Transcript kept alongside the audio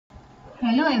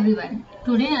Hello everyone.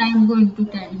 Today I am going to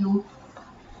tell you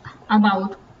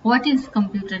about what is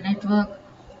computer network,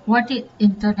 what is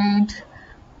internet,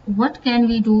 what can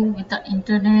we do with the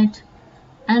internet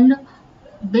and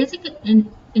basic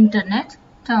internet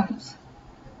terms.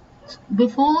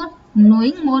 Before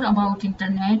knowing more about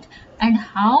internet and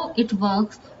how it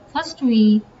works, first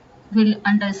we will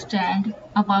understand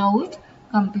about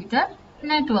computer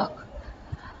network.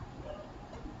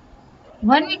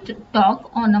 When we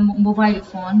talk on a mobile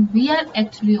phone, we are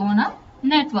actually on a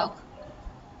network.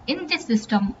 In this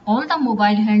system, all the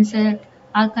mobile handsets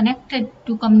are connected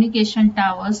to communication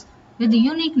towers with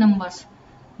unique numbers.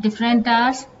 Different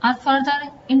towers are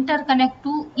further interconnected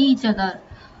to each other,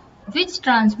 which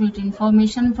transmit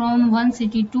information from one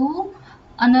city to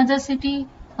another city,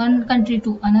 one country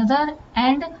to another,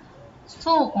 and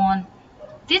so on.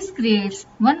 This creates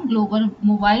one global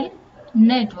mobile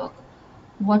network.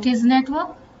 What is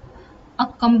network? A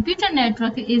computer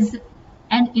network is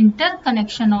an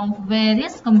interconnection of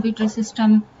various computer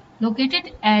systems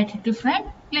located at different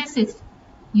places.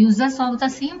 Users of the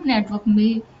same network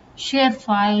may share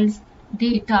files,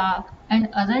 data, and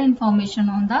other information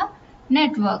on the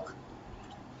network.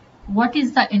 What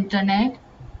is the internet,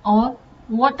 or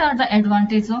what are the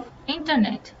advantages of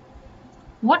internet?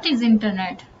 What is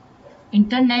internet?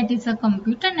 Internet is a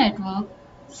computer network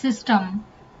system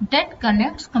that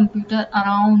connects computers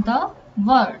around the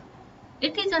world.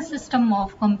 It is a system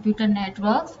of computer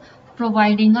networks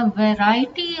providing a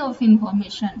variety of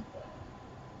information.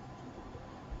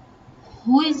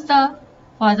 Who is the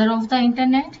father of the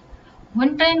internet?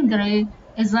 Winton Gray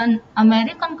is an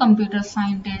American computer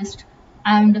scientist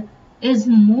and is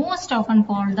most often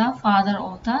called the father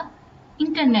of the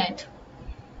internet.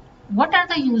 What are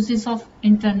the uses of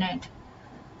internet?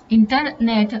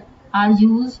 Internet are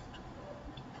used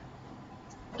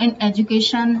in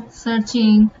education,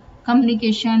 searching,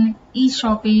 communication,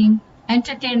 e-shopping,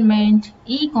 entertainment,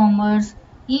 e-commerce,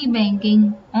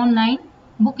 e-banking, online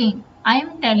booking. I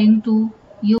am telling to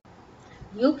you,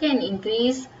 you can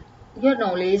increase your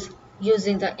knowledge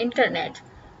using the internet.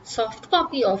 Soft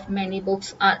copy of many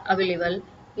books are available.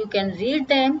 You can read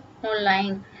them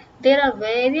online. There are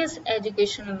various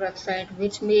educational websites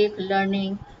which make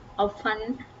learning a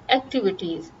fun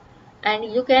activities, and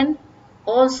you can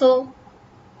also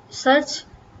search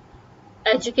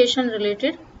education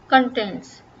related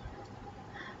contents.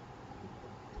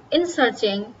 In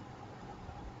searching,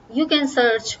 you can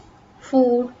search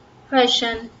food,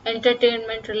 fashion,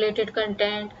 entertainment related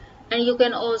content, and you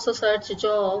can also search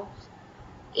jobs.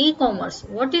 E-commerce.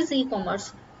 What is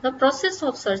e-commerce? The process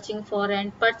of searching for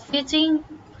and purchasing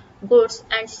goods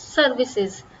and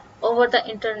services over the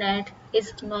internet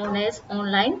is known as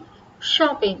online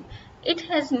shopping. It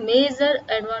has major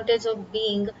advantage of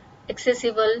being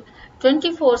accessible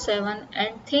 24/7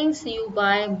 and things you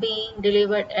buy being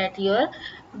delivered at your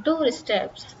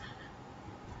doorsteps.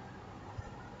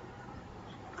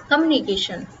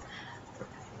 Communication.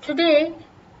 Today,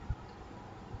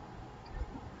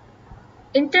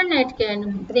 internet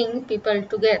can bring people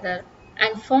together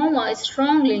and form a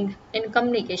strong link in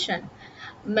communication.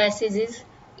 Messages,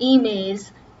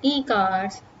 emails,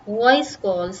 e-cards, voice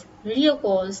calls, video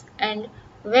calls, and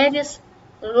various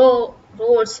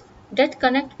roads that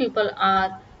connect people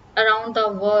are around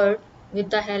the world with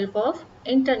the help of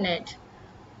internet.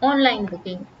 Online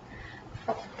booking.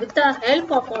 With the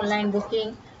help of online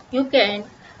booking, you can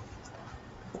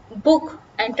book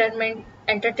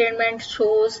entertainment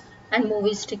shows and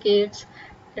movies tickets,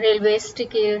 railways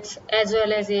tickets, as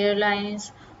well as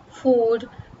airlines, food.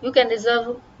 You can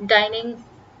reserve dining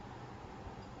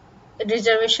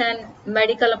reservation,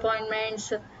 medical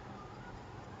appointments,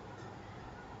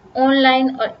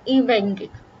 online or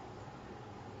e-banking.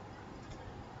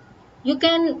 You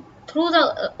can, through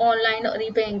the online or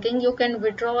e-banking, you can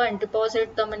withdraw and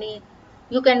deposit the money.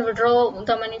 You can withdraw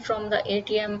the money from the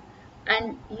ATM,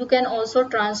 and you can also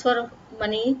transfer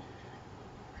money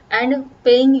and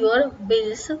paying your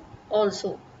bills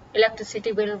also,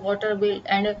 electricity bill, water bill,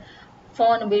 and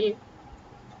phone bill.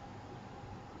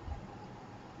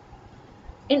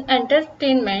 In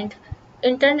entertainment,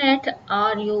 internet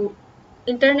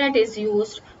is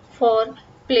used for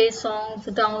play songs,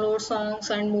 download songs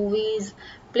and movies,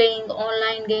 playing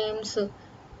online games.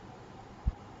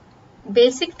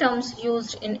 Basic terms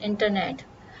used in internet.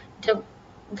 The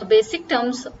basic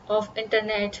terms of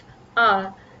internet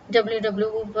are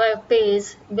www, web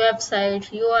page, website,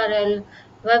 URL,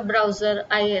 web browser,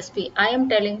 ISP. I am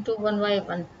telling to one by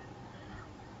one.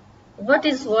 What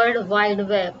is World Wide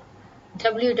Web?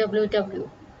 www.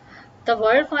 The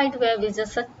World Wide Web is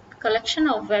a collection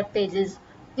of web pages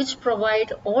which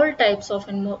provide all types of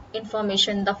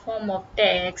information in the form of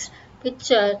text,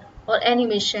 picture, or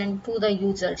animation to the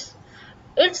users.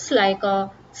 It's like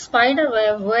a spider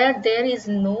web where there is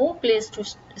no place to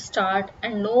start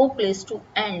and no place to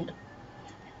end.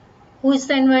 Who is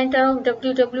the inventor of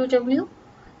www?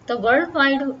 The World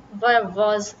Wide Web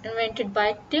was invented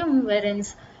by Tim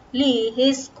Berners-Lee. He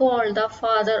is called the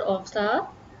father of the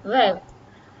web.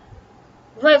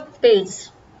 Web page.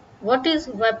 What is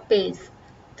web page?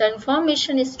 The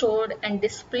information is stored and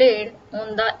displayed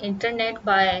on the internet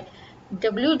by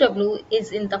www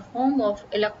is in the form of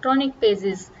electronic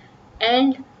pages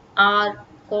and are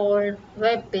called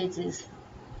web pages.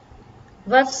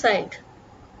 Website.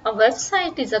 A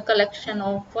website is a collection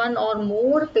of one or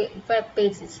more web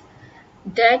pages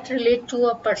that relate to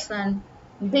a person,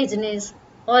 business,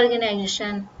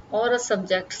 organization, or a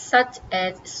subject such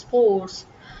as sports.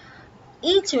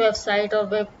 Each website or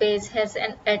web page has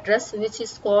an address which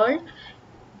is called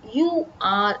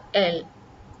URL,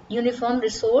 Uniform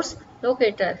Resource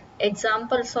Locator.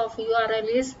 Examples of URL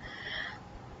is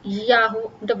Yahoo,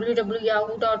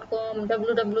 www.yahoo.com,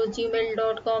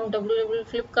 www.gmail.com,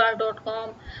 www.flipkart.com.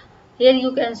 Here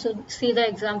you can see the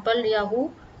example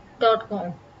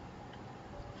yahoo.com.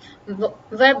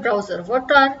 Web browser.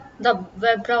 What are the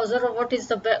web browser or what is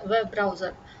the web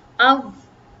browser? A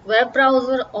web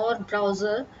browser or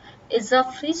browser is a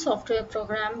free software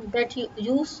program that you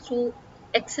use to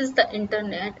access the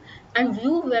internet and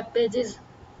view web pages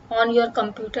on your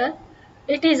computer.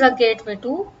 It is a gateway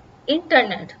to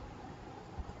internet.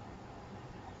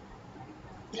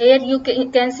 Here you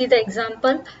can see the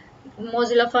example: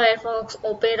 Mozilla Firefox,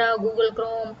 Opera, Google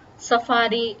Chrome,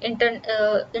 Safari,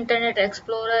 Internet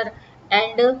Explorer,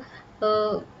 and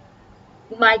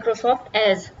Microsoft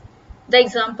Edge. The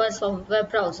examples of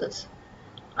web browsers.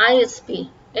 ISP,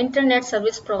 Internet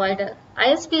Service Provider.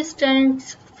 ISP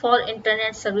stands for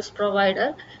Internet Service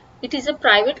Provider. It is a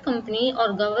private company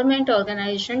or government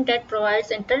organization that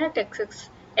provides internet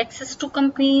access to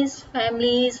companies,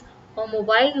 families, or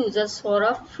mobile users for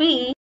a fee.